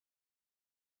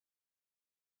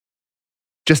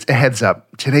Just a heads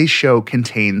up, today's show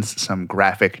contains some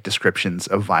graphic descriptions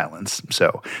of violence,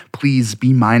 so please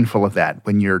be mindful of that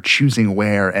when you're choosing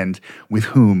where and with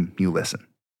whom you listen.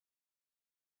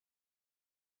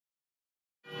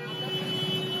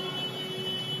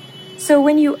 So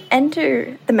when you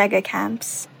enter the mega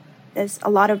camps, there's a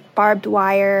lot of barbed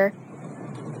wire.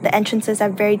 The entrances are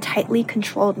very tightly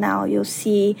controlled now. You'll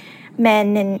see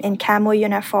men in camo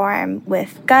uniform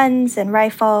with guns and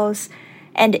rifles.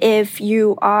 And if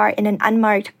you are in an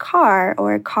unmarked car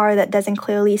or a car that doesn't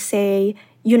clearly say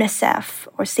UNICEF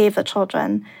or Save the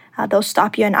Children, they'll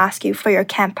stop you and ask you for your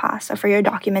camp pass or for your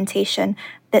documentation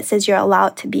that says you're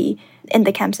allowed to be in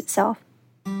the camps itself.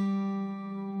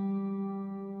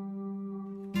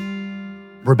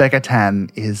 Rebecca Tan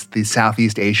is the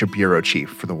Southeast Asia bureau chief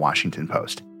for the Washington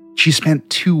Post. She spent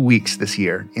 2 weeks this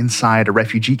year inside a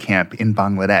refugee camp in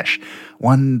Bangladesh,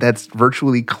 one that's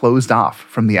virtually closed off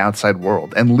from the outside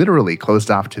world and literally closed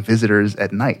off to visitors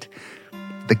at night.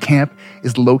 The camp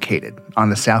is located on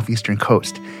the southeastern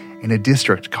coast in a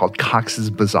district called Cox's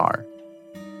Bazar.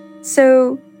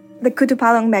 So the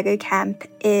Kutupalong mega camp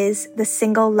is the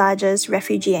single largest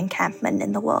refugee encampment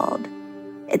in the world.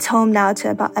 It's home now to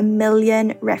about 1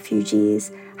 million refugees,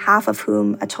 half of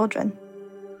whom are children.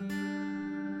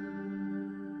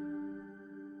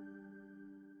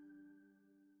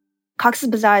 Cox's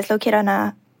Bazar is located on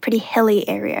a pretty hilly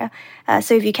area.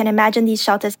 So if you can imagine, these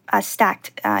shelters are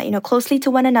stacked, closely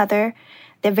to one another.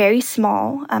 They're very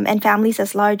small, and families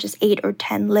as large as 8 or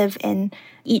 10 live in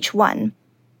each one.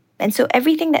 And so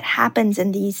everything that happens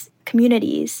in these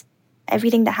communities,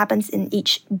 everything that happens in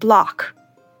each block,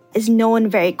 is known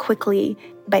very quickly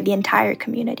by the entire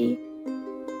community.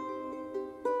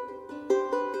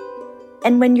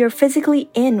 And when you're physically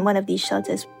in one of these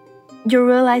shelters, you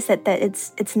realize that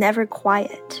it's never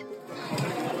quiet.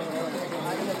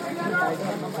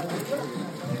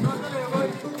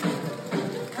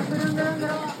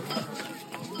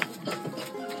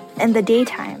 In the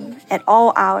daytime, at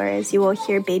all hours, you will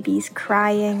hear babies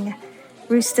crying,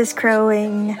 roosters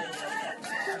crowing.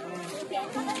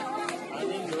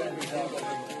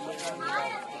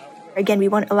 Again, we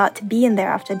weren't allowed to be in there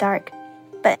after dark,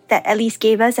 but that at least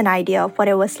gave us an idea of what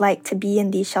it was like to be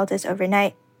in these shelters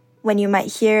overnight, when you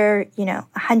might hear,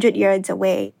 100 yards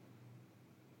away,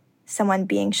 someone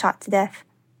being shot to death.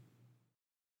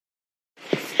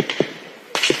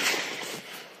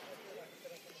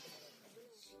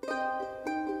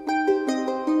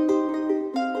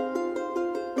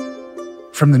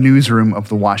 From the newsroom of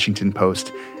the Washington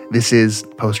Post, this is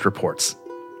Post Reports.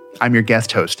 I'm your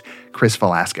guest host, Chris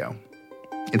Velasco.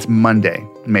 It's Monday,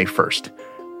 May 1st.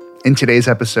 In today's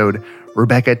episode,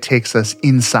 Rebecca takes us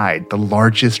inside the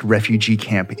largest refugee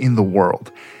camp in the world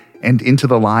and into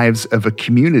the lives of a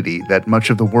community that much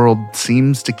of the world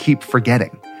seems to keep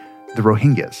forgetting, the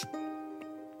Rohingyas.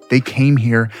 They came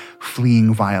here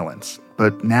fleeing violence,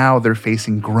 but now they're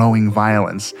facing growing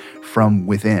violence from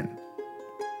within.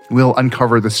 We'll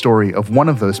uncover the story of one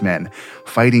of those men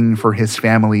fighting for his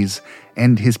family's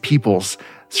and his people's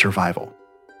survival.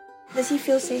 Does he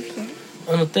feel safe here?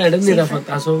 He said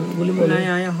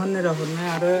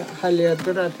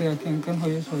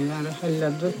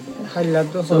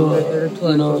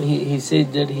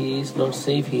that he is not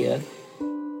safe here.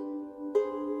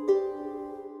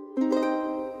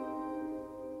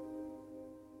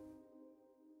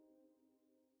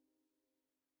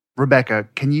 Rebecca,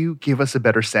 can you give us a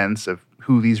better sense of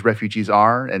who these refugees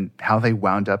are and how they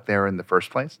wound up there in the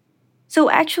first place? So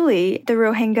actually, the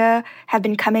Rohingya have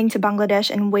been coming to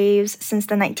Bangladesh in waves since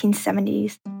the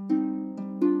 1970s.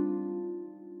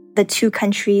 The two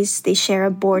countries, they share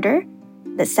a border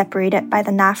that's separated by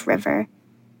the Naf River.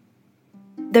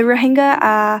 The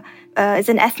Rohingya is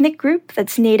an ethnic group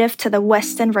that's native to the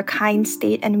western Rakhine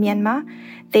state in Myanmar.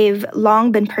 They've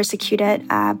long been persecuted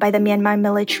by the Myanmar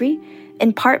military,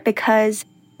 in part because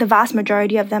the vast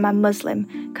majority of them are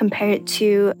Muslim compared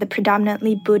to the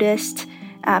predominantly Buddhist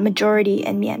majority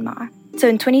in Myanmar. So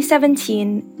in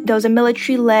 2017, there was a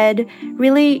military-led,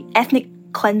 really ethnic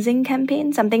cleansing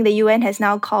campaign, something the UN has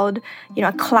now called,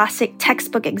 a classic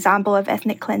textbook example of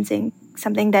ethnic cleansing,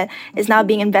 something that is now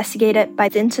being investigated by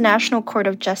the International Court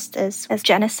of Justice as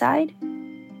genocide.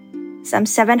 Some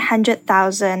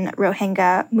 700,000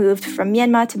 Rohingya moved from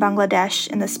Myanmar to Bangladesh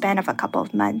in the span of a couple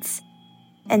of months.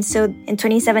 And so in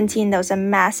 2017, there was a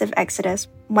massive exodus,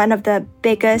 one of the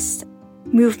biggest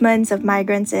movements of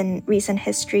migrants in recent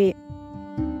history.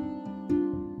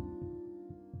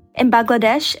 In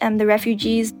Bangladesh, the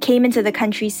refugees came into the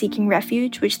country seeking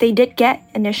refuge, which they did get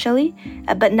initially,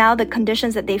 but now the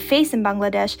conditions that they face in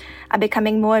Bangladesh are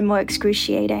becoming more and more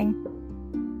excruciating.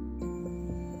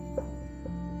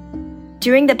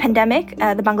 During the pandemic,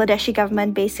 the Bangladeshi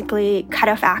government basically cut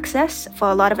off access for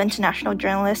a lot of international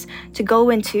journalists to go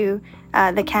into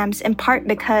the camps, in part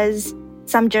because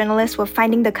some journalists were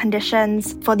finding the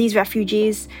conditions for these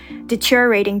refugees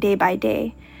deteriorating day by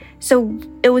day. So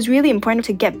it was really important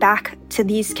to get back to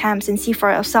these camps and see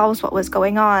for ourselves what was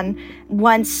going on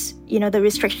once, the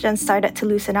restrictions started to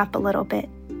loosen up a little bit.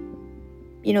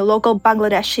 Local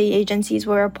Bangladeshi agencies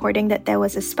were reporting that there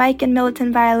was a spike in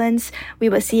militant violence. We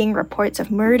were seeing reports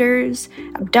of murders,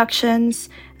 abductions,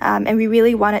 and we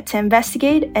really wanted to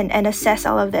investigate and assess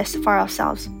all of this for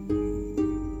ourselves.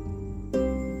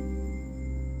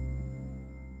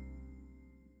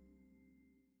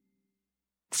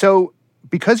 So,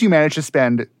 because you managed to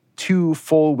spend 2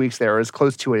 full weeks there, or as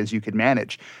close to it as you could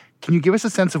manage, can you give us a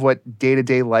sense of what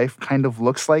day-to-day life kind of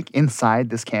looks like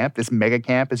inside this camp, this mega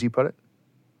camp, as you put it?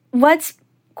 What's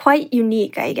quite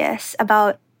unique, I guess,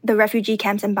 about the refugee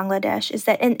camps in Bangladesh is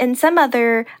that in some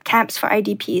other camps for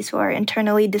IDPs who are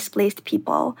internally displaced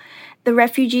people, the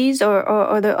refugees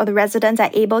or the residents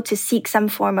are able to seek some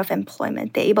form of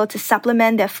employment. They're able to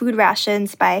supplement their food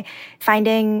rations by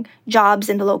finding jobs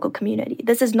in the local community.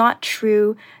 This is not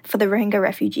true for the Rohingya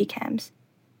refugee camps.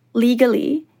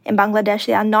 Legally, in Bangladesh,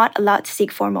 they are not allowed to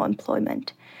seek formal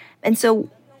employment. And so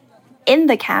in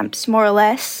the camps, more or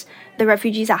less, the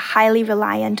refugees are highly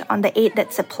reliant on the aid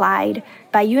that's supplied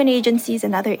by UN agencies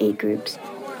and other aid groups.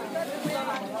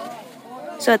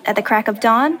 So at the crack of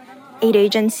dawn, aid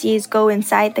agencies go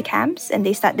inside the camps and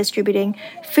they start distributing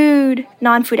food,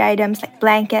 non-food items like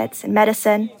blankets and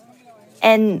medicine.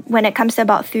 And when it comes to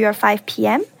about 3 or 5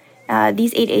 p.m.,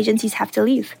 these aid agencies have to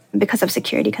leave because of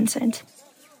security concerns.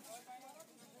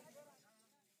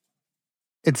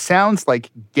 It sounds like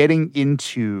getting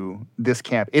into this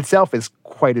camp itself is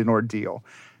quite an ordeal.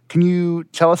 Can you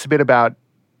tell us a bit about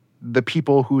the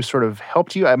people who sort of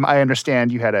helped you? I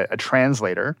understand you had a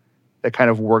translator that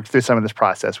kind of worked through some of this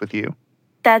process with you.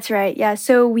 That's right, yeah.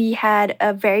 So we had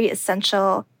a very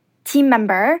essential team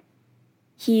member.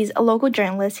 He's a local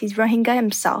journalist. He's Rohingya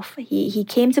himself. He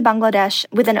came to Bangladesh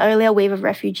with an earlier wave of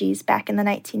refugees back in the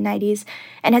 1990s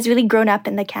and has really grown up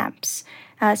in the camps.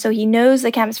 So he knows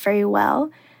the camps very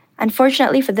well.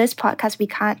 Unfortunately, for this podcast, we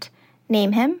can't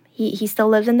name him. He still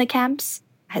lives in the camps.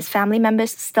 His family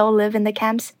members still live in the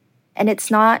camps. And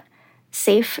it's not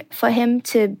safe for him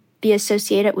to be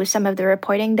associated with some of the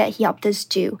reporting that he helped us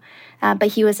do. But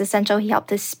he was essential. He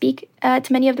helped us speak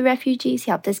to many of the refugees. He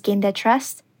helped us gain their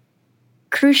trust.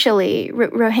 Crucially,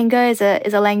 Rohingya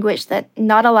is a language that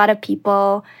not a lot of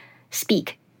people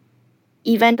speak.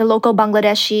 Even the local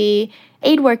Bangladeshi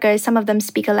aid workers, some of them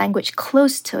speak a language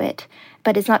close to it,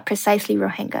 but it's not precisely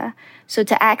Rohingya. So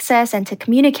to access and to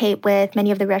communicate with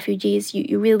many of the refugees,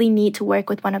 you really need to work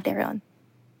with one of their own.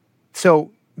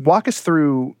 So walk us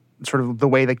through sort of the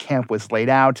way the camp was laid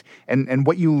out and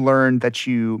what you learned that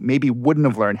you maybe wouldn't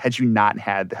have learned had you not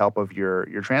had the help of your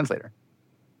translator.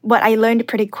 What I learned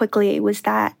pretty quickly was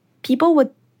that people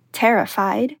were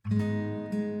terrified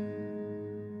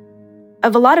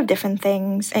of a lot of different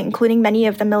things, including many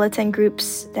of the militant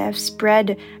groups that have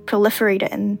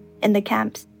proliferated in the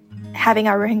camps. Having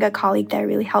our Rohingya colleague there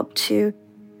really helped to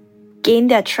gain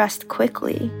their trust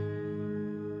quickly.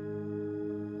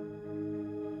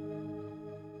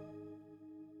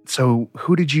 So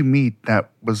who did you meet that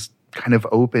was kind of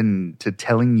open to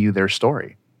telling you their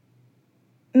story?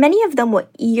 Many of them were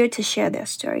eager to share their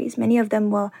stories. Many of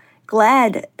them were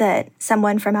glad that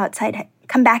someone from outside had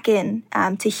come back in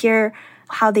to hear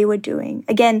how they were doing.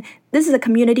 Again, this is a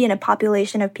community and a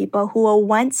population of people who were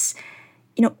once,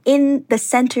 in the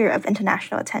center of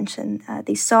international attention.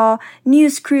 They saw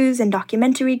news crews and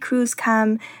documentary crews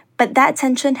come, but that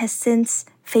attention has since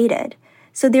faded.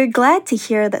 So they're glad to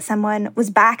hear that someone was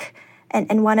back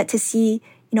and wanted to see,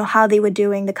 how they were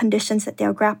doing, the conditions that they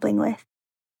were grappling with.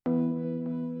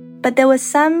 But there was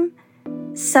some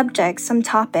subjects, some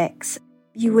topics,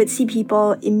 you would see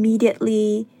people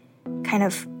immediately kind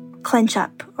of clench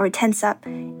up or tense up,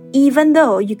 even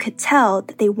though you could tell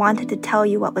that they wanted to tell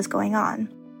you what was going on.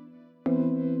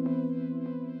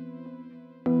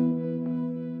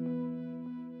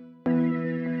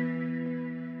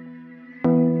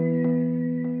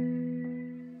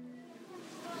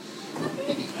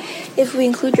 If we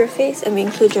include your face and we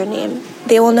include your name,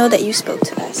 they will know that you spoke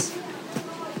to us.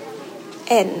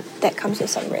 And that comes with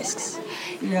some risks.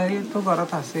 Though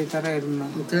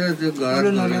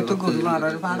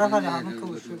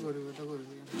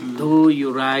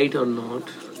you write or not,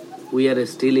 we are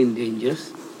still in danger.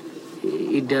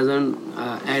 It doesn't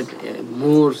add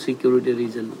more security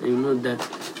reason.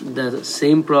 The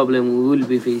same problem we will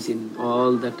be facing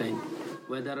all the time,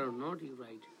 whether or not you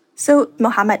write. So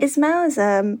Mohammed Ismail is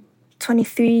a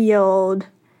 23-year-old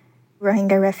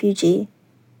Rohingya refugee.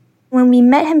 When we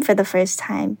met him for the first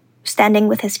time, standing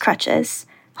with his crutches,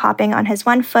 hopping on his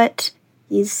one foot,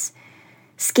 he's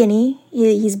skinny,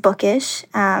 he's bookish,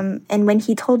 and when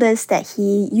he told us that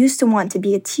he used to want to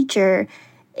be a teacher,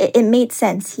 it made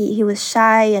sense. He was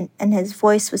shy and his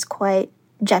voice was quite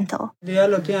gentle. So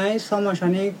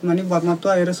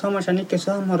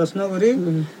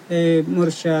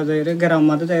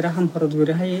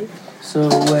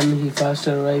when he first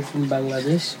arrived in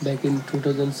Bangladesh back in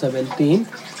 2017,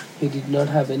 he did not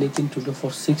have anything to do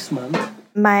for 6 months.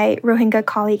 My Rohingya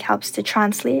colleague helps to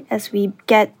translate as we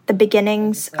get the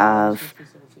beginnings of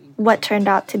what turned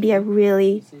out to be a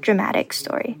really dramatic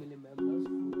story.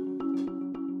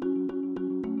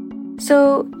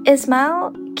 So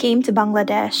Ismail came to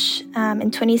Bangladesh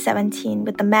in 2017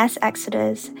 with the mass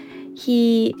exodus.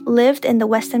 He lived in the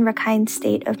Western Rakhine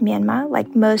state of Myanmar,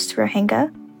 like most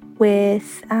Rohingya,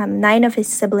 with 9 of his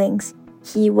siblings.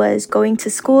 He was going to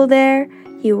school there.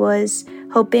 He was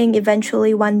hoping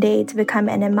eventually one day to become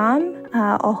an imam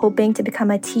or hoping to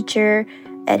become a teacher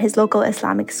at his local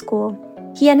Islamic school.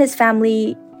 He and his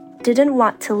family didn't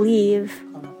want to leave.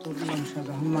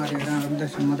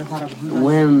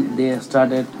 When they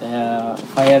started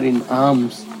firing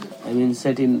arms,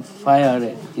 setting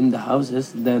fire in the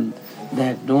houses, then they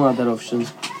had no other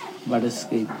options but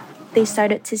escape. They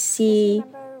started to see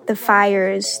the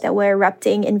fires that were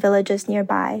erupting in villages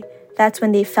nearby. That's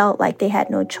when they felt like they had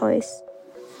no choice.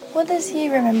 What does he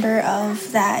remember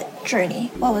of that journey?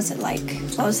 What was it like?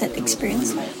 What was that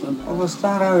experience like?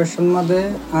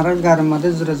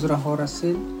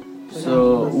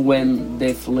 So when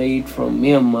they fled from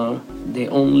Myanmar, they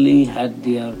only had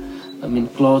their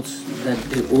clothes that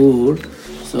they wore.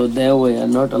 So they were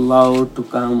not allowed to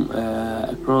come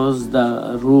across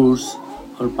the routes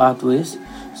or pathways.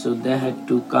 So they had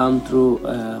to come through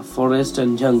forest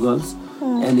and jungles,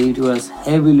 and it was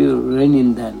heavily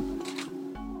raining then.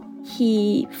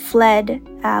 He fled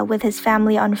with his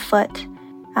family on foot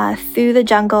through the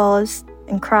jungles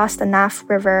and crossed the Naf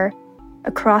River,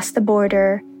 across the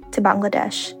border to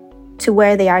Bangladesh, to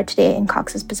where they are today in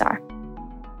Cox's Bazar.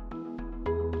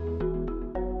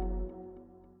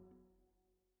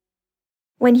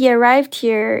 When he arrived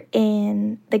here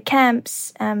in the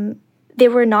camps, they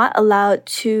were not allowed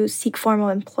to seek formal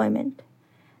employment.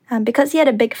 Because he had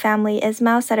a big family,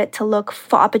 Ismail started to look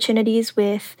for opportunities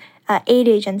with aid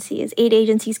agencies. Aid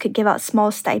agencies could give out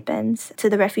small stipends to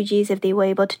the refugees if they were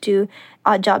able to do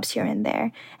odd jobs here and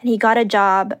there. And he got a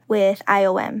job with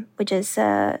IOM, which is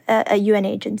a UN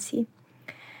agency.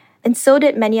 And so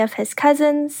did many of his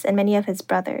cousins and many of his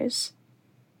brothers.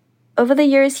 Over the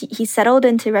years, he settled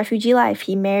into refugee life.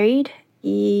 He married.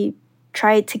 He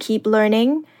tried to keep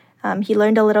learning. He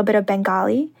learned a little bit of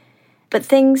Bengali. But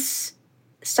things,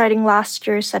 starting last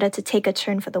year, started to take a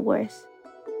turn for the worse.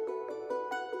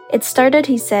 It started,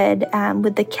 he said,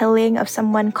 with the killing of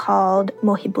someone called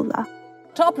Mohibullah.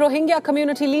 Top Rohingya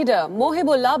community leader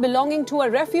Mohibullah, belonging to a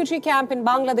refugee camp in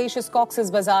Bangladesh's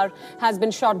Cox's Bazar, has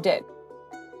been shot dead.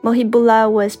 Mohibullah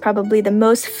was probably the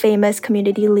most famous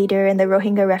community leader in the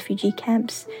Rohingya refugee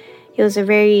camps. He was a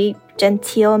very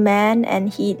genteel man, and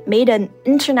he made an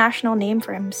international name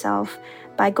for himself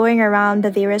by going around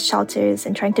the various shelters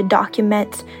and trying to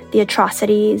document the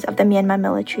atrocities of the Myanmar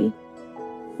military.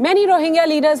 Many Rohingya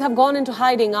leaders have gone into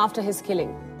hiding after his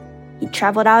killing. He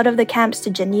traveled out of the camps to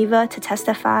Geneva to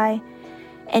testify,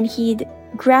 and he'd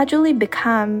gradually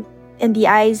become, in the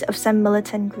eyes of some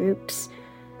militant groups,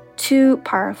 too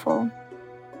powerful.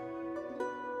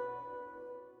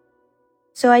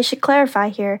 So I should clarify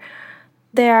here,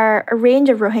 there are a range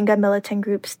of Rohingya militant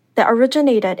groups that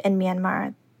originated in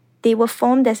Myanmar. They were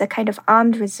formed as a kind of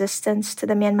armed resistance to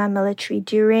the Myanmar military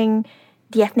during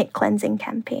the ethnic cleansing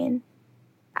campaign.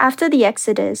 After the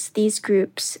exodus, these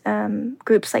groups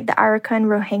like the Arakan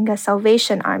Rohingya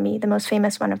Salvation Army, the most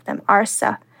famous one of them,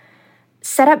 ARSA,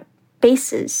 set up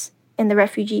bases in the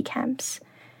refugee camps.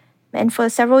 And for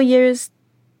several years,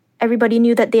 everybody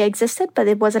knew that they existed, but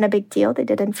it wasn't a big deal. They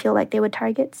didn't feel like they were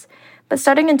targets. But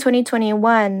starting in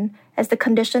 2021, as the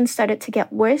conditions started to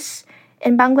get worse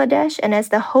in Bangladesh, and as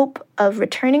the hope of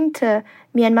returning to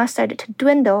Myanmar started to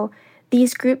dwindle,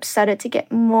 these groups started to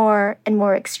get more and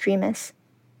more extremist.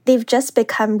 They've just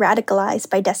become radicalized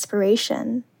by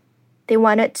desperation. They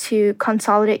wanted to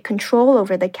consolidate control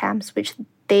over the camps, which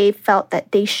they felt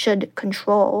that they should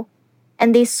control.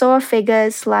 And they saw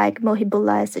figures like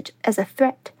Mohibullah as a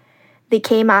threat. They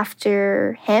came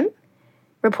after him,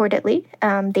 reportedly.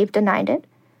 They've denied it.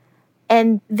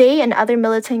 And they and other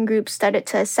militant groups started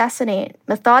to assassinate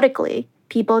methodically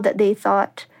people that they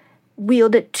thought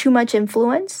wielded too much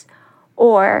influence,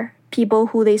 or people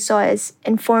who they saw as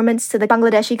informants to the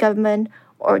Bangladeshi government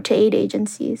or to aid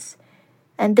agencies.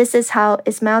 And this is how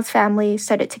Ismail's family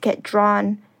started to get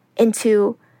drawn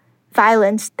into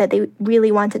violence that they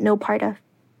really wanted no part of.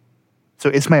 So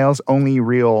Ismail's only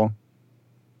real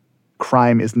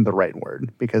crime isn't the right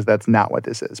word, because that's not what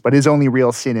this is. But his only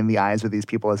real sin in the eyes of these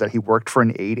people is that he worked for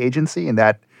an aid agency, and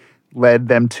that led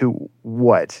them to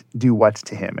what? Do what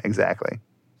to him exactly?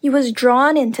 He was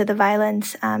drawn into the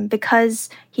violence because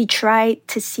he tried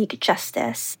to seek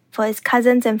justice for his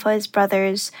cousins and for his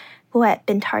brothers who had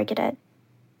been targeted.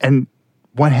 And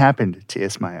what happened to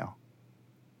Ismail?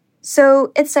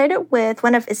 So it started with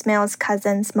one of Ismail's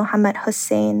cousins, Mohammed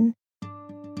Hussein.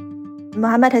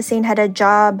 Mohammed Hussein had a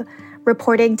job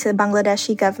reporting to the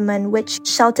Bangladeshi government which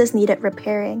shelters needed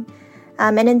repairing.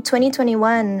 And in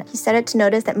 2021, he started to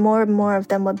notice that more and more of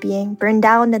them were being burned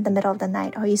down in the middle of the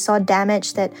night, or he saw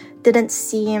damage that didn't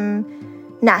seem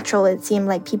natural. It seemed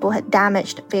like people had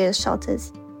damaged various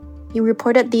shelters. He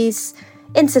reported these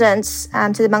incidents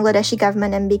to the Bangladeshi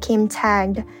government and became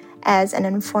tagged as an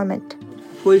informant.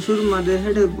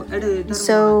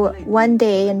 So one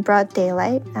day in broad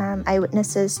daylight,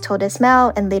 eyewitnesses told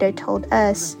Ismail and later told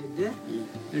us.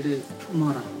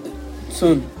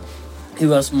 Soon, he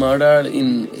was murdered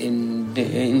in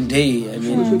day.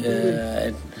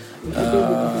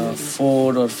 At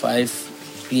 4 or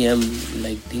 5 p.m.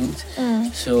 like things.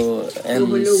 So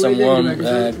and someone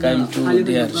came to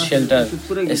their shelter,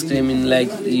 screaming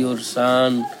like your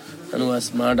son and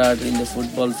was murdered in the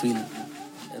football field.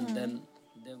 And then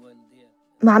they went there.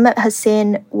 Mohammed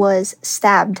Hussein was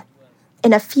stabbed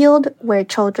in a field where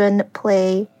children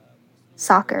play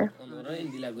soccer.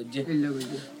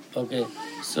 Okay,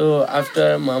 so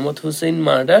after Mahmoud Hussein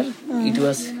murder, it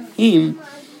was him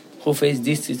who faced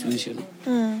this situation.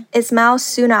 Ismail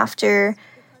soon after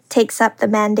takes up the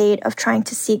mandate of trying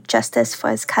to seek justice for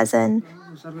his cousin.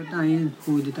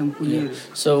 Yeah.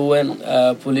 So when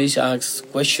police asked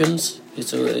questions,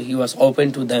 so he was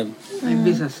open to them,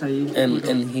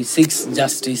 and he seeks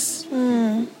justice.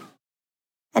 And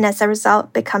as a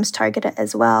result, becomes targeted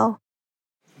as well.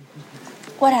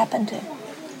 What happened to him?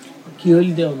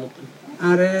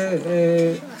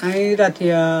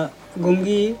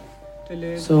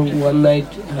 So one night,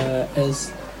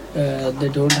 as they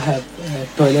don't have a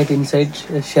toilet inside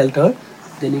shelter,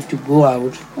 they need to go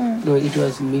out. No, it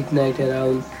was midnight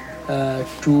around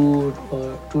 2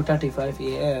 or 2:35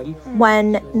 a.m.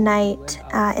 One night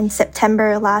in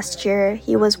September last year,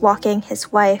 he was walking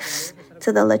his wife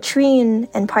to the latrine,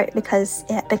 in part because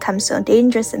it had become so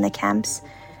dangerous in the camps,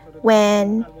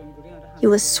 when he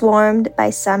was swarmed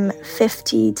by some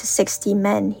 50 to 60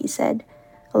 men, he said.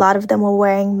 A lot of them were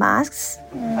wearing masks.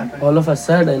 All of a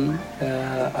sudden,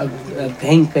 a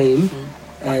gang came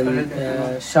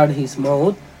and shut his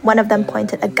mouth. One of them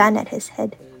pointed a gun at his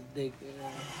head.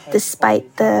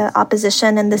 Despite the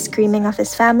opposition and the screaming of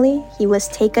his family, he was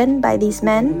taken by these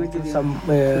men Some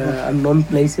unknown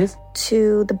places.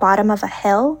 to the bottom of a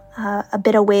hill, a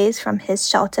bit away from his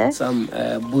shelter, Some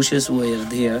bushes were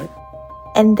there.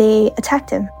 and they attacked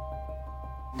him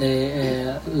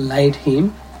They laid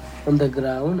him on the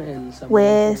ground and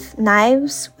with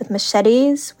knives, with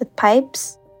machetes, with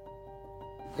pipes.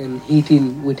 and hit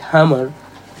him with hammer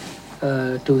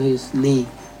to his knee.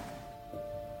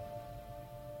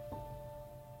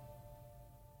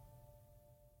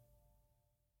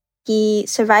 He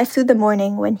survived through the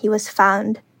morning when he was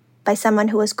found by someone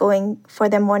who was going for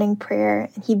their morning prayer,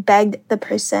 and he begged the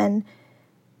person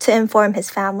to inform his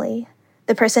family.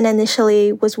 The person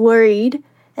initially was worried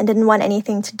and didn't want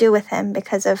anything to do with him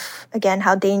because of, again,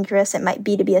 how dangerous it might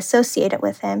be to be associated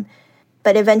with him,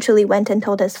 but eventually went and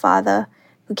told his father,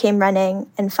 who came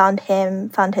running and found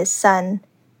his son,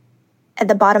 at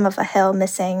the bottom of a hill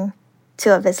missing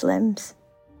 2 of his limbs.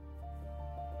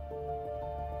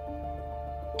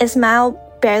 Ismail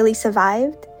barely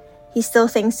survived. He still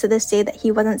thinks to this day that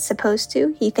he wasn't supposed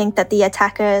to. He thinks that the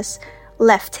attackers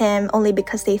left him only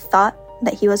because they thought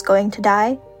that he was going to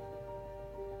die.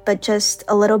 But just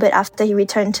a little bit after he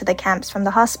returned to the camps from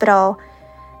the hospital,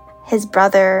 his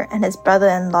brother and his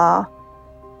brother-in-law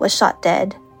was shot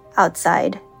dead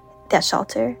outside their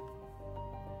shelter.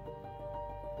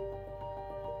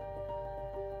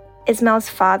 Ismail's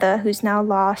father, who's now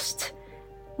lost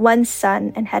one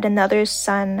son and had another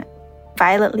son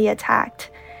violently attacked.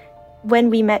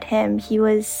 When we met him, he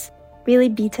was really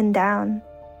beaten down.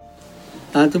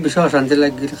 So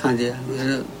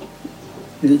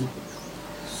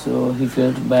he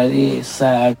felt very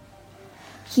sad.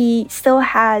 He still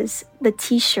has the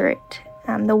t-shirt,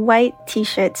 the white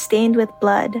t-shirt stained with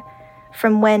blood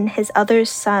from when his other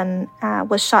son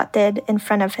was shot dead in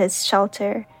front of his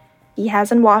shelter. He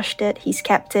hasn't washed it. He's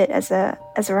kept it as a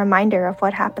reminder of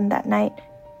what happened that night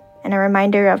and a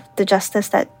reminder of the justice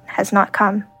that has not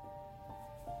come.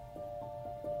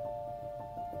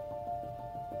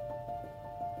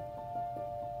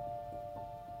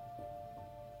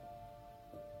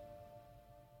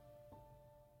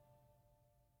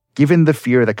 Given the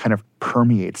fear that kind of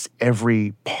permeates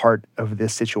every part of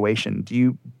this situation,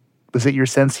 was it your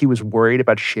sense he was worried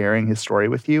about sharing his story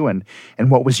with you? And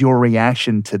what was your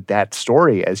reaction to that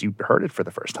story as you heard it for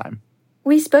the first time?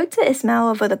 We spoke to Ismail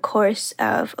over the course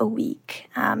of a week,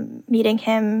 meeting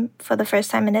him for the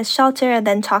first time in his shelter and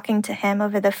then talking to him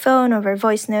over the phone, over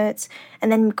voice notes,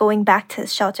 and then going back to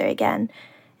his shelter again.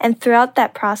 And throughout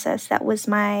that process, that was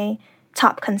my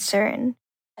top concern.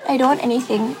 I don't want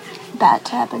anything bad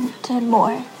to happen to him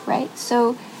more, right?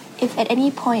 So if at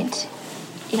any point,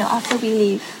 after we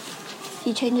leave,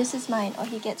 he changes his mind or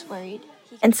he gets worried.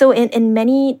 And so in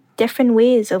many different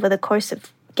ways over the course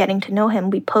of getting to know him,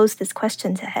 we posed this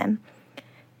question to him.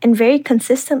 And very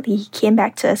consistently, he came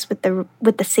back to us with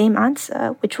the same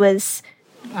answer, which was,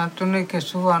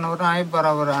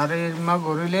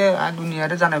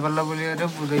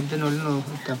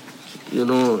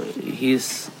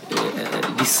 He's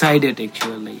decided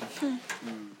actually.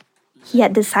 He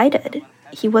had decided.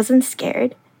 He wasn't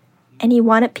scared. And he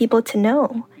wanted people to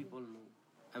know.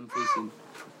 I'm facing.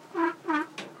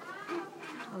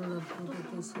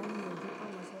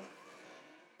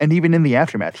 And even in the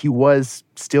aftermath, he was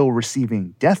still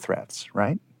receiving death threats,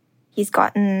 right? He's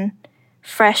gotten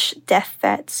fresh death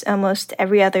threats almost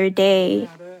every other day.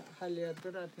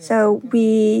 So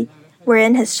we were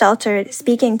in his shelter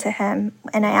speaking to him,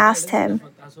 and I asked him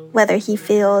whether he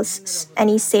feels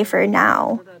any safer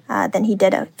now than he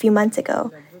did a few months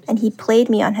ago. And he played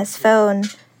me on his phone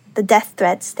the death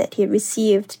threats that he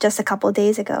received just a couple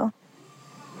days ago.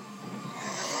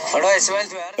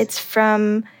 It's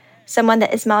from someone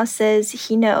that Ismail says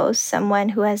he knows, someone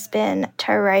who has been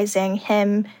terrorizing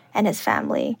him and his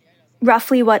family.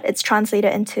 Roughly what it's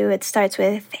translated into, it starts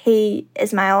with, "Hey,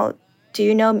 Ismail, do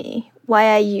you know me?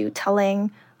 Why are you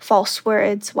telling false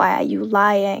words? Why are you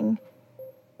lying?"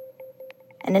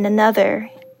 And in another,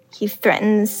 he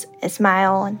threatens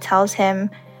Ismail and tells him,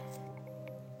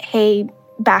 "Hey,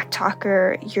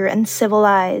 backtalker, you're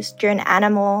uncivilized, you're an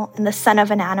animal and the son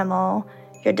of an animal,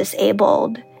 you're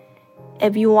disabled.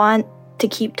 If you want to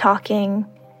keep talking,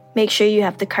 make sure you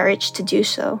have the courage to do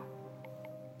so."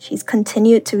 She's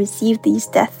continued to receive these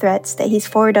death threats that he's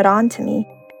forwarded on to me.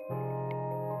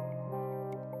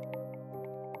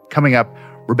 Coming up,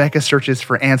 Rebecca searches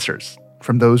for answers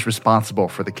from those responsible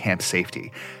for the camp's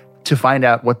safety to find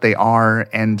out what they are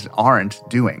and aren't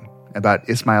doing about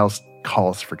Ismail's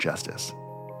calls for justice.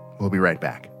 We'll be right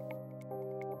back.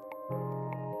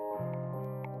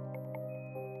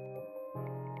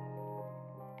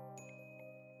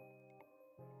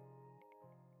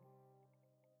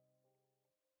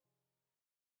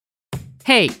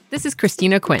 Hey, this is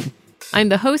Christina Quinn. I'm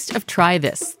the host of Try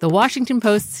This, the Washington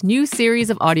Post's new series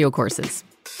of audio courses.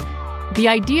 The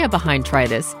idea behind Try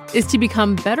This is to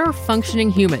become better functioning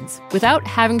humans without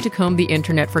having to comb the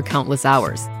internet for countless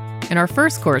hours. In our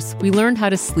first course, we learned how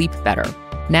to sleep better.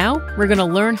 Now, we're going to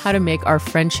learn how to make our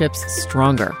friendships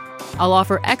stronger. I'll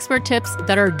offer expert tips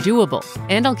that are doable,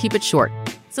 and I'll keep it short.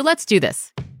 So let's do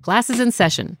this. Class is in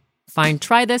session. Find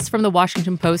Try This from the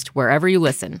Washington Post wherever you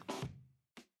listen.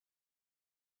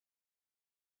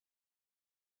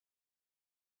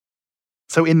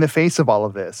 So in the face of all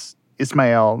of this,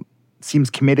 Ismail seems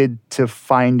committed to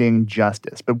finding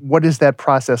justice. But what is that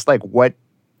process like? What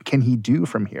can he do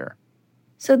from here?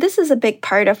 So this is a big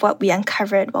part of what we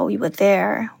uncovered while we were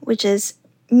there, which is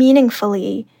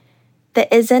meaningfully, there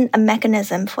isn't a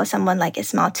mechanism for someone like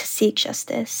Ismail to seek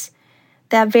justice.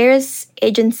 There are various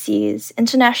agencies,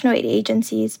 international aid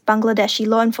agencies, Bangladeshi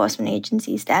law enforcement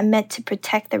agencies that are meant to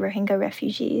protect the Rohingya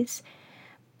refugees.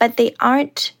 But they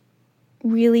aren't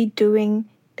really doing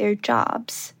their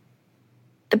jobs.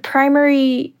 The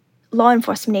primary law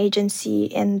enforcement agency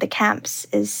in the camps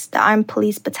is the Armed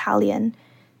Police Battalion.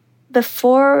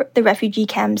 Before the refugee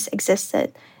camps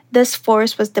existed, this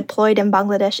force was deployed in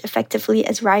Bangladesh effectively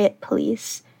as riot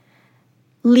police.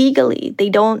 Legally, they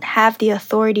don't have the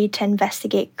authority to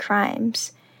investigate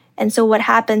crimes. And so what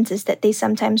happens is that they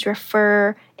sometimes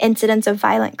refer incidents of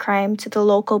violent crime to the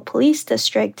local police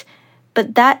district,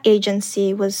 but that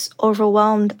agency was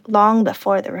overwhelmed long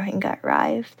before the Rohingya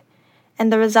arrived.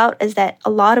 And the result is that a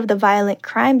lot of the violent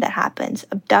crime that happens,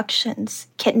 abductions,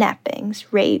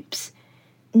 kidnappings, rapes,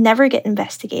 never get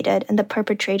investigated and the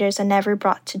perpetrators are never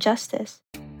brought to justice.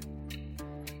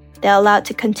 They're allowed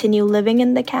to continue living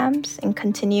in the camps and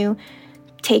continue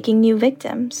taking new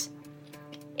victims.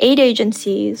 Aid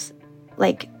agencies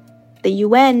like the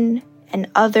UN and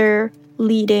other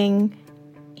leading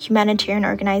humanitarian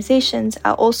organizations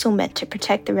are also meant to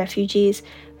protect the refugees,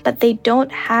 but they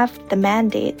don't have the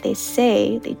mandate,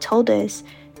 they told us,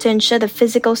 to ensure the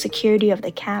physical security of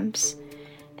the camps.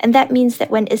 And that means that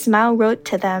when Ismail wrote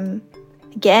to them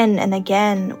again and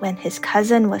again, when his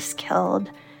cousin was killed,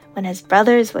 when his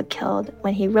brothers were killed,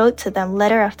 when he wrote to them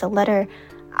letter after letter,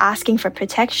 asking for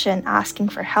protection, asking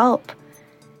for help,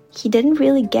 he didn't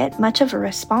really get much of a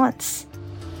response.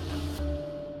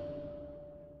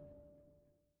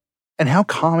 And how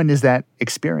common is that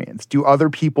experience? Do other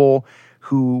people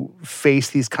who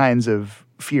face these kinds of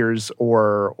fears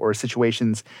or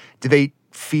situations, do they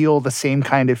feel the same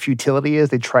kind of futility as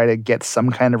they try to get some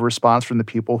kind of response from the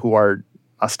people who are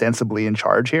ostensibly in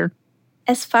charge here?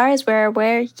 As far as we're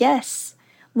aware, yes.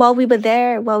 While we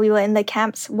were in the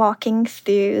camps walking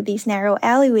through these narrow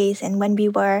alleyways, and when we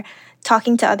were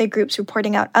talking to other groups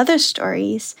reporting out other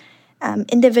stories,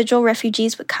 individual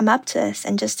refugees would come up to us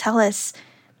and just tell us,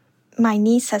 my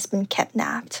niece has been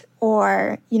kidnapped,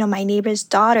 or, my neighbor's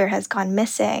daughter has gone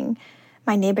missing,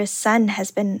 my neighbor's son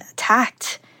has been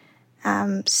attacked,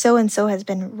 so-and-so has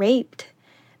been raped.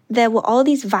 There were all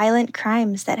these violent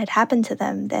crimes that had happened to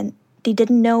them. Then they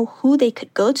didn't know who they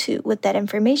could go to with that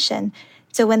information.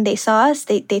 So when they saw us,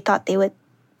 they thought they would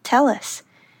tell us.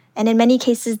 And in many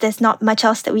cases, there's not much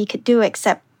else that we could do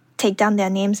except take down their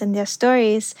names and their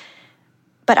stories.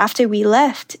 But after we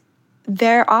left,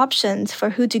 their options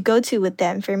for who to go to with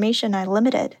their information are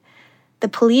limited. The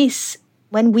police,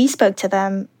 when we spoke to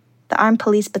them, the Armed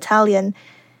Police Battalion,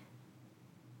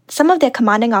 some of their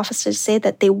commanding officers say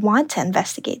that they want to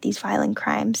investigate these violent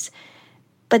crimes,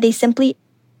 but they simply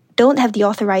don't have the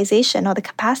authorization or the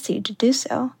capacity to do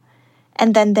so.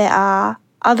 And then there are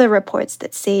other reports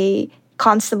that say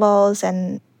constables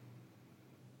and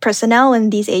personnel in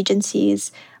these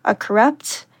agencies are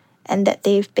corrupt and that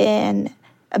they've been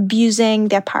abusing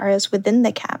their powers within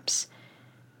the camps.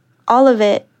 All of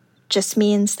it just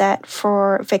means that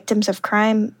for victims of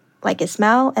crime like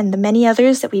Ismail and the many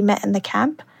others that we met in the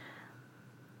camp,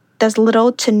 there's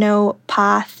little to no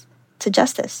path to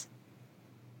justice.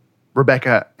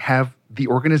 Rebecca, have the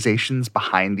organizations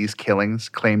behind these killings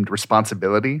claimed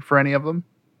responsibility for any of them?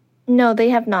 No, they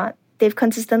have not. They've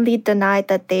consistently denied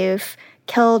that they've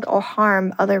killed or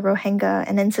harmed other Rohingya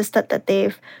and insisted that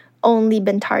they've only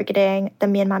been targeting the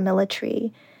Myanmar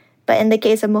military. But in the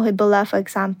case of Mohibullah, for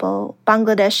example,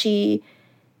 Bangladeshi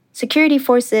security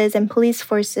forces and police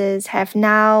forces have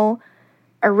now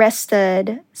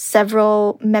arrested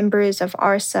several members of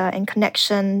ARSA in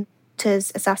connection to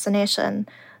his assassination.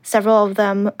 Several of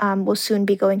them will soon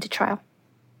be going to trial.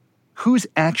 Who's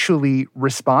actually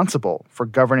responsible for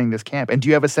governing this camp? And do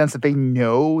you have a sense that they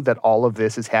know that all of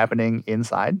this is happening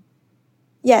inside?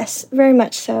 Yes, very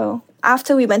much so.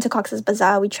 After we went to Cox's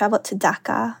Bazar, we traveled to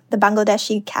Dhaka, the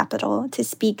Bangladeshi capital, to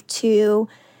speak to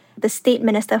the State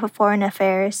Minister for Foreign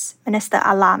Affairs, Minister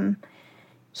Alam.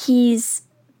 He's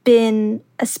been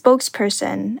a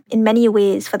spokesperson in many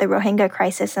ways for the Rohingya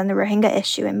crisis and the Rohingya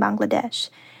issue in Bangladesh.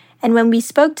 And when we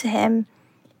spoke to him,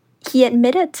 he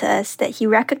admitted to us that he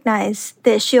recognized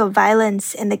the issue of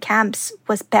violence in the camps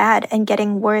was bad and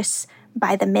getting worse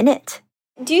by the minute.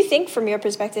 Do you think, from your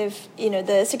perspective,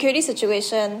 the security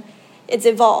situation, it's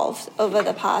evolved over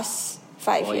the past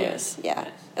 5 years? Yes. Yeah.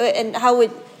 And how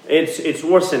would... It's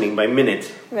worsening by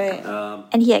minute. Right.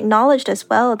 And he acknowledged as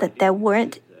well that there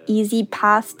weren't easy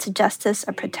paths to justice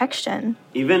or protection.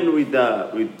 Even with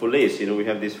police, we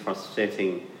have this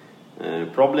frustrating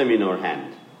problem in our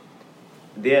hand.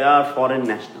 They are foreign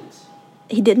nationals.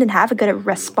 He didn't have a good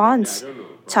response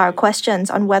to our questions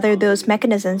on whether those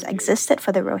mechanisms existed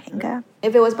for the Rohingya.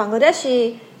 If it was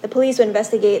Bangladeshi, the police would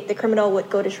investigate, the criminal would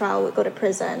go to trial, would go to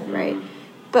prison, right?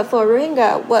 But for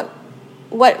Rohingya,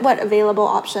 what available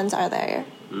options are there,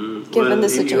 given the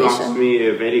situation? You asked me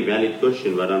a very valid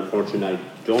question, but unfortunately I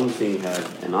don't think I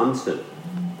have an answer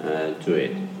to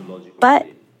it. But,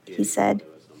 he said,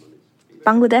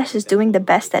 Bangladesh is doing the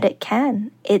best that it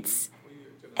can. It's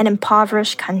an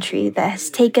impoverished country that has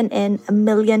taken in 1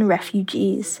 million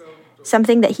refugees,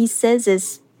 something that he says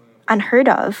is unheard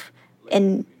of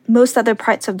in most other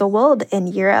parts of the world. In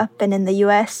Europe and in the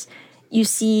US, you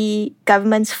see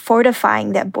governments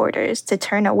fortifying their borders to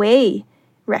turn away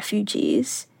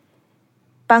refugees.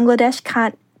 Bangladesh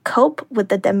can't cope with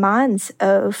the demands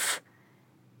of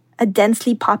a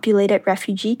densely populated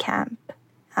refugee camp,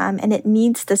 and it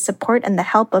needs the support and the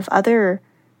help of other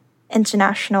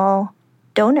international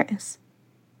donors.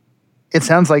 It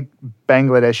sounds like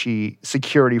Bangladeshi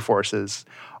security forces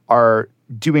are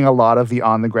doing a lot of the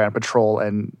on-the-ground patrol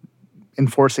and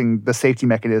enforcing the safety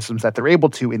mechanisms that they're able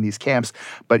to in these camps.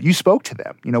 But you spoke to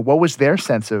them. What was their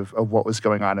sense of what was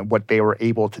going on and what they were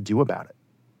able to do about it?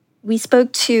 We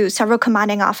spoke to several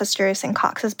commanding officers in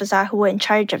Cox's Bazar who were in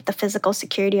charge of the physical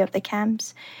security of the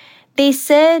camps. They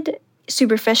said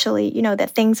superficially,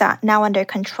 that things are now under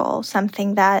control,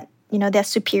 something that, their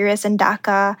superiors in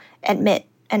Dhaka admit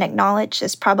and acknowledge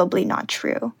is probably not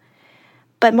true.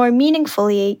 But more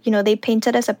meaningfully, they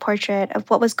painted us a portrait of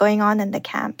what was going on in the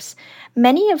camps.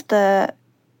 Many of the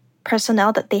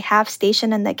personnel that they have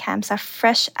stationed in the camps are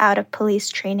fresh out of police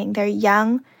training. They're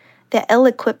young, they're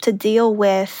ill-equipped to deal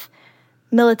with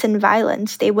militant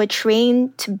violence. They were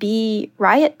trained to be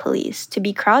riot police, to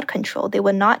be crowd control. They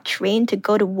were not trained to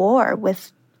go to war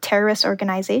with terrorist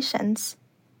organizations.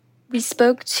 We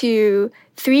spoke to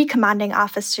 3 commanding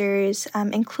officers,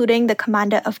 including the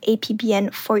commander of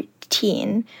APBN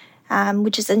 14,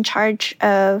 which is in charge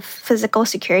of physical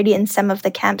security in some of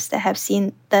the camps that have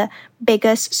seen the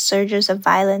biggest surges of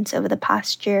violence over the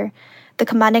past year. The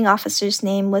commanding officer's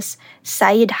name was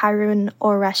Saeed Harun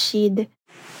or Rashid.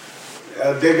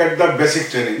 They get the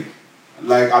basic training,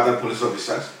 like other police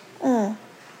officers.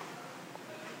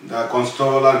 The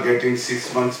constable are getting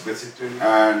 6 months basic training,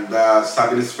 and the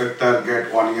sub-inspector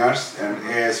get 1 year, and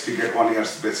ASP get 1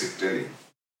 year's basic training.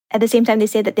 At the same time, they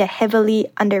say that they're heavily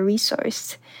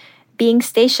under-resourced. Being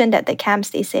stationed at the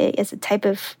camps, they say, is a type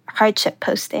of hardship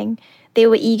posting. They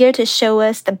were eager to show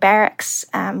us the barracks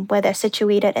where they're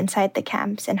situated inside the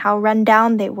camps and how run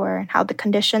down they were and how the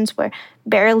conditions were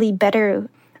barely better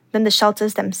than the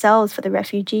shelters themselves for the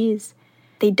refugees.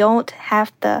 They don't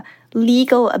have the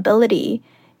legal ability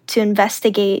to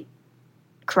investigate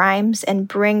crimes and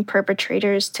bring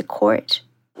perpetrators to court.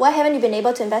 Why haven't you been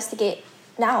able to investigate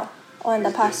now or in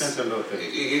the past? It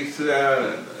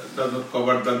does not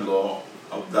cover the law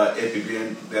of the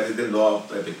APBN. There is the law of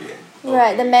the APBN.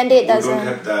 Right, the mandate doesn't. We don't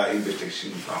have the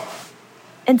investigation power.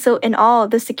 And so in all,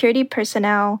 the security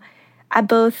personnel are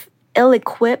both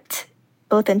ill-equipped,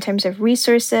 both in terms of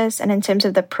resources and in terms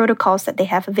of the protocols that they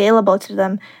have available to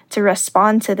them to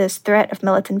respond to this threat of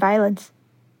militant violence.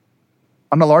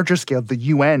 On a larger scale, the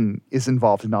UN is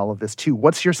involved in all of this too.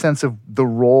 What's your sense of the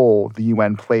role the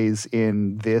UN plays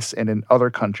in this and in other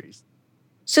countries?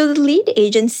 So the lead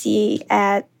agency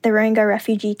at the Rohingya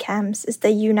refugee camps is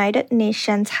the United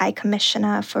Nations High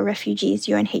Commissioner for Refugees,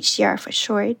 UNHCR for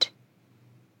short.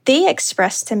 They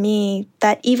expressed to me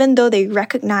that even though they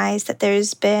recognize that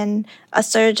there's been a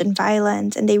surge in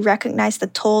violence and they recognize the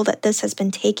toll that this has been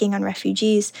taking on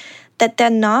refugees, that they're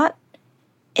not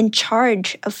in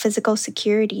charge of physical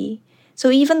security.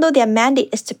 So even though their mandate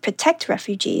is to protect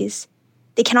refugees,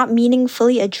 they cannot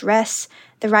meaningfully address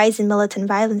the rise in militant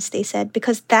violence, they said,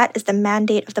 because that is the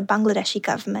mandate of the Bangladeshi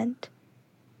government.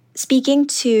 Speaking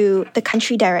to the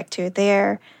country director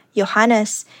there,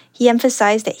 Johannes, he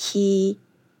emphasized that he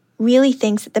really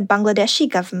thinks that the Bangladeshi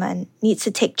government needs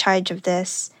to take charge of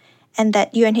this and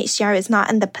that UNHCR is not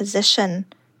in the position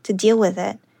to deal with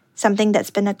it, something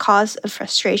that's been a cause of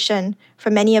frustration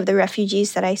for many of the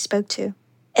refugees that I spoke to.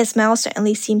 Ismail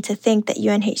certainly seemed to think that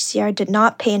UNHCR did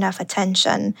not pay enough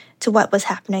attention to what was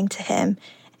happening to him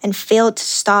and failed to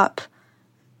stop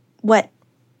what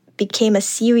became a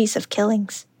series of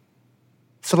killings.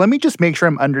 So let me just make sure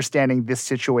I'm understanding this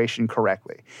situation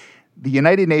correctly. The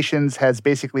United Nations has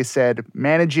basically said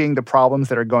managing the problems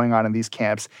that are going on in these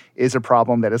camps is a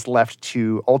problem that is left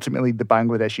to ultimately the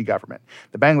Bangladeshi government.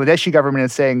 The Bangladeshi government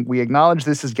is saying, we acknowledge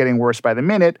this is getting worse by the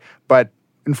minute, but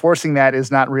enforcing that is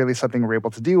not really something we're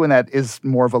able to do, and that is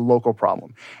more of a local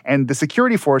problem. And the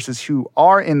security forces who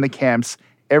are in the camps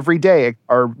every day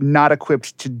are not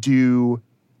equipped to do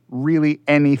really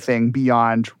anything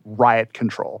beyond riot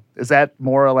control. Is that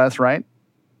more or less right?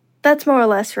 That's more or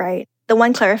less right. The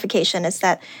one clarification is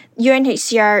that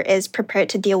UNHCR is prepared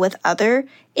to deal with other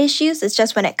issues. It's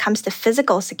just when it comes to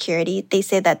physical security, they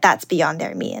say that that's beyond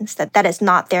their means, that is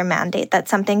not their mandate. That's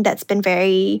something that's been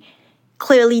very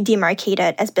clearly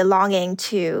demarcated as belonging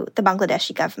to the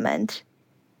Bangladeshi government.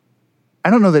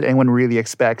 I don't know that anyone really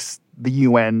expects the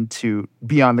UN to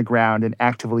be on the ground and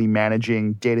actively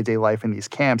managing day-to-day life in these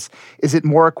camps. Is it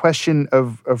more a question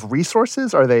of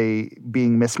resources? Are they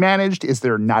being mismanaged? Is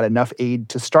there not enough aid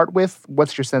to start with?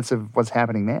 What's your sense of what's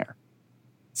happening there?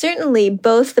 Certainly,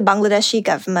 both the Bangladeshi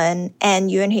government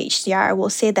and UNHCR will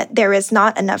say that there is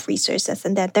not enough resources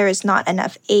and that there is not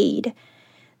enough aid.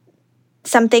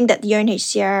 Something that the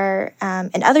UNHCR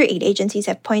and other aid agencies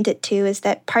have pointed to is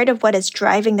that part of what is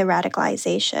driving the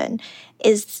radicalization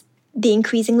is the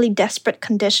increasingly desperate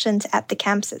conditions at the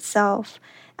camps itself.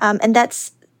 And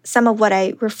that's some of what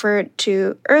I referred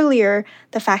to earlier,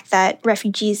 the fact that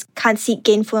refugees can't seek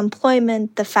gainful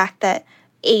employment, the fact that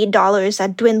aid dollars are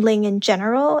dwindling in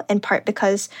general, in part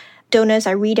because donors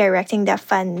are redirecting their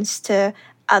funds to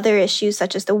other issues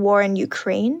such as the war in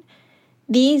Ukraine.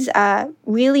 These are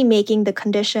really making the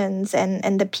conditions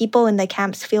and the people in the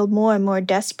camps feel more and more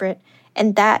desperate.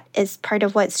 And that is part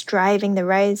of what's driving the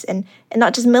rise in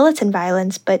not just militant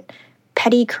violence, but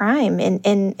petty crime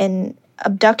in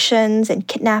abductions and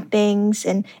kidnappings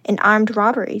and armed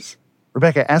robberies.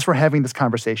 Rebecca, as we're having this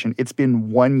conversation, it's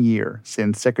been 1 year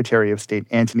since Secretary of State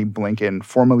Antony Blinken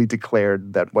formally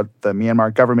declared that what the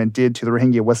Myanmar government did to the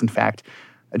Rohingya was in fact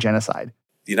a genocide.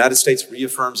 The United States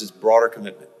reaffirms its broader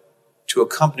commitment to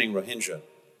accompanying Rohingya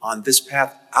on this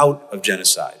path out of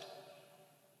genocide,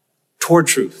 toward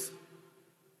truth,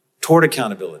 toward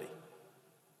accountability,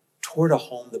 toward a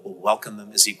home that will welcome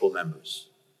them as equal members,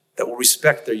 that will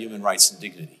respect their human rights and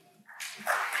dignity.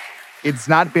 It's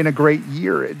not been a great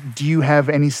year. Do you have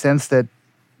any sense that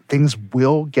things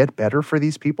will get better for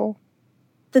these people?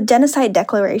 The genocide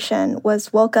declaration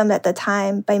was welcomed at the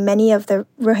time by many of the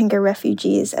Rohingya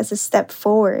refugees as a step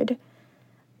forward.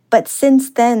 But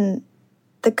since then,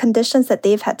 the conditions that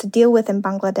they've had to deal with in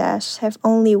Bangladesh have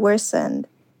only worsened.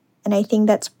 And I think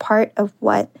that's part of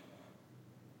what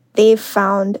they've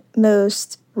found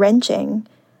most wrenching,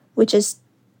 which is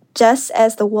just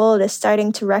as the world is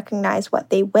starting to recognize what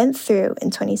they went through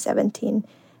in 2017,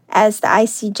 as the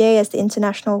ICJ, as the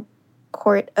International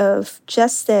Court of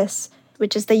Justice,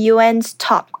 which is the UN's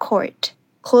top court,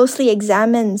 closely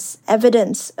examines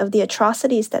evidence of the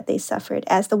atrocities that they suffered,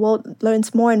 as the world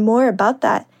learns more and more about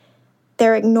that,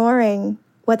 they're ignoring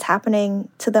what's happening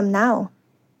to them now.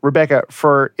 Rebecca,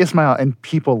 for Ismail and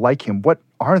people like him, what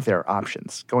are their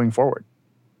options going forward?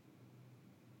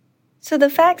 So the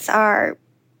facts are,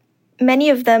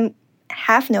 many of them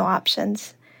have no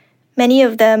options. Many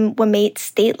of them were made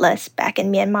stateless back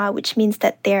in Myanmar, which means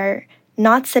that they're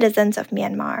not citizens of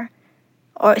Myanmar,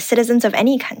 or citizens of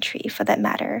any country for that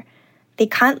matter. They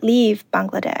can't leave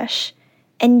Bangladesh.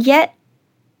 And yet,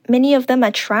 many of them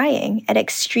are trying at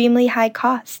extremely high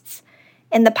costs.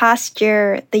 In the past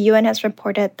year, the UN has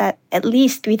reported that at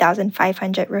least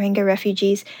 3,500 Rohingya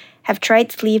refugees have tried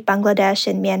to leave Bangladesh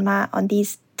and Myanmar on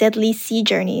these deadly sea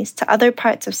journeys to other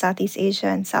parts of Southeast Asia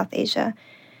and South Asia.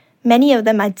 Many of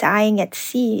them are dying at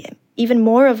sea. Even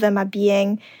more of them are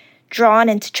being drawn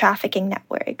into trafficking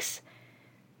networks.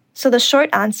 So the short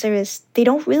answer is they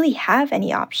don't really have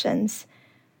any options.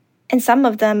 And some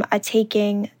of them are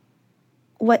taking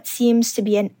what seems to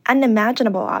be an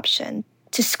unimaginable option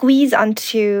to squeeze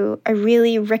onto a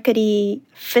really rickety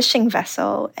fishing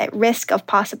vessel at risk of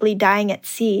possibly dying at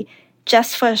sea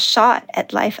just for a shot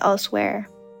at life elsewhere.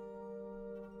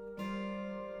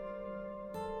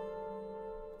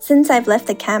 Since I've left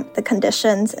the camp, the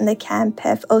conditions in the camp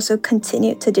have also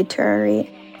continued to deteriorate.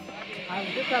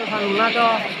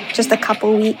 Just a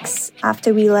couple weeks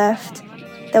after we left,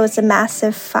 there was a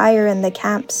massive fire in the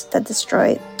camps that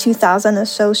destroyed 2,000 or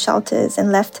so shelters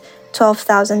and left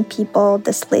 12,000 people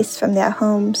displaced from their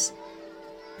homes.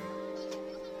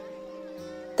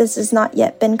 This has not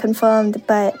yet been confirmed,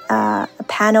 but a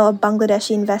panel of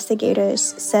Bangladeshi investigators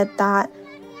said that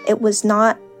it was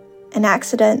not an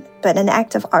accident, but an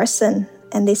act of arson,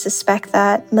 and they suspect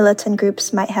that militant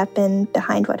groups might have been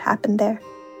behind what happened there.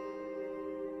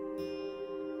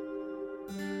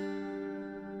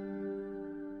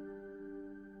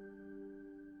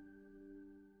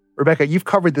 Rebecca, you've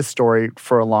covered this story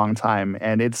for a long time,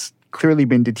 and it's clearly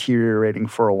been deteriorating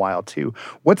for a while too.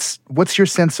 What's your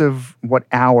sense of what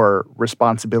our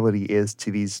responsibility is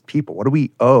to these people? What do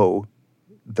we owe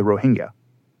the Rohingya?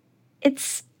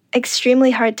 It's extremely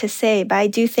hard to say, but I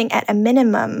do think at a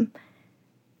minimum,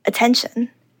 attention.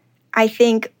 I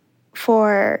think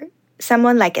for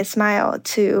someone like Ismail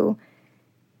to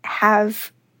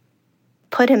have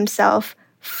put himself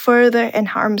further in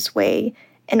harm's way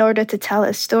in order to tell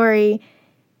a story,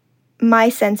 my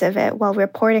sense of it while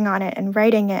reporting on it and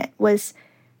writing it was,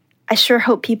 I sure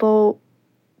hope people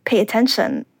pay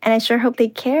attention and I sure hope they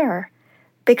care,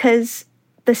 because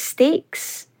the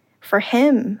stakes for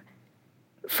him,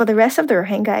 for the rest of the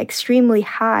Rohingya, are extremely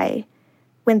high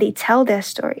when they tell their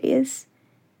stories.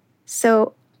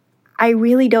 So I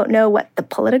really don't know what the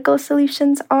political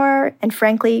solutions are, and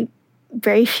frankly,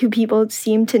 very few people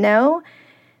seem to know.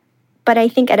 But I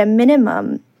think at a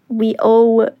minimum, we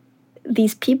owe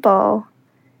these people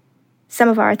some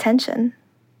of our attention.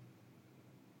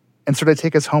 And so to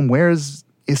take us home, where's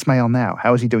Ismail now?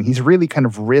 How is he doing? He's really kind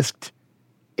of risked,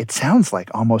 it sounds like,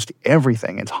 almost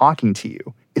everything in talking to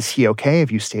you. Is he okay?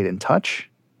 Have you stayed in touch?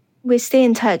 We stay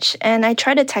in touch, and I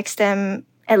try to text him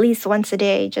at least once a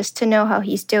day just to know how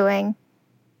he's doing.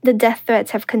 The death threats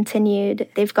have continued.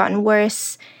 They've gotten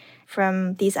worse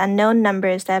from these unknown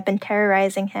numbers that have been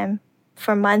terrorizing him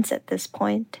for months at this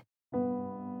point.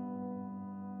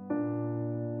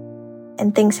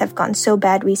 And things have gotten so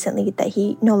bad recently that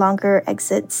he no longer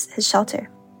exits his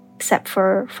shelter, except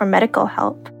for medical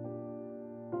help.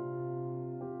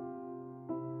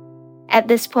 At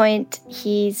this point,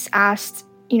 he's asked,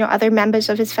 other members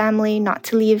of his family not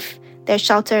to leave their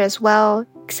shelter as well,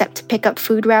 except to pick up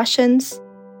food rations.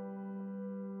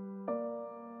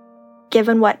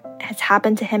 Given what has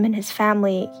happened to him and his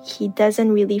family, he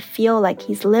doesn't really feel like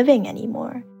he's living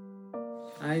anymore.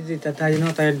 Actually,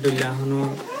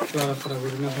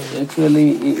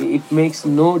 it makes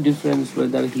no difference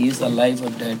whether he is alive or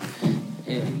dead.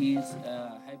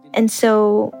 And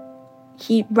so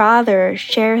he'd rather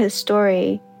share his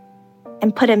story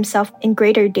and put himself in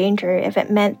greater danger if it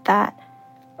meant that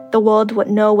the world would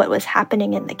know what was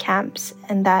happening in the camps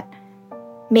and that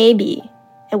maybe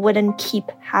it wouldn't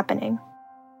keep happening.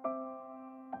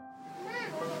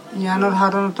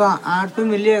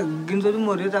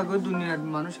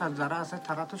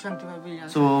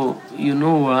 So, you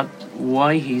know what?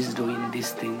 Why he's doing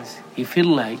these things? He feel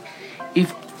like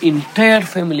if entire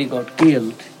family got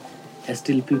killed,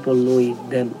 still people know it,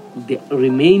 then the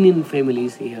remaining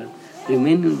families here,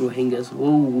 remaining Rohingyas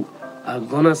who are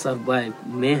gonna survive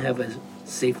may have a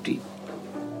safety.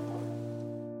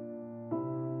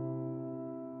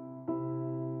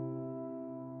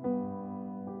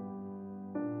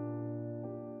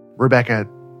 Rebecca,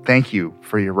 thank you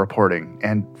for your reporting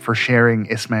and for sharing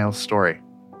Ismail's story.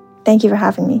 Thank you for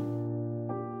having me.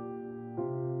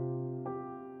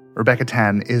 Rebecca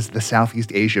Tan is the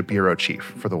Southeast Asia Bureau Chief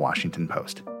for The Washington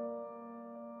Post.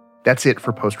 That's it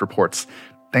for Post Reports.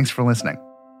 Thanks for listening.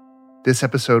 This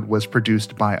episode was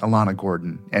produced by Alana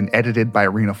Gordon and edited by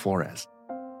Rena Flores.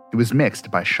 It was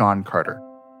mixed by Sean Carter.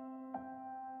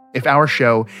 If our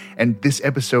show, and this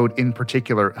episode in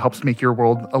particular, helps make your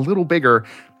world a little bigger,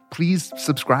 please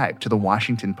subscribe to The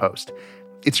Washington Post.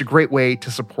 It's a great way to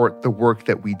support the work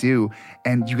that we do,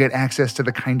 and you get access to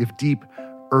the kind of deep,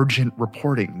 urgent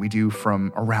reporting we do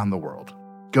from around the world.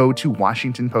 Go to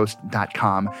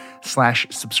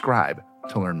washingtonpost.com/subscribe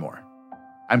to learn more.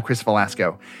 I'm Chris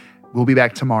Velasco. We'll be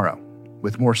back tomorrow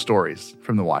with more stories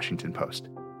from The Washington Post.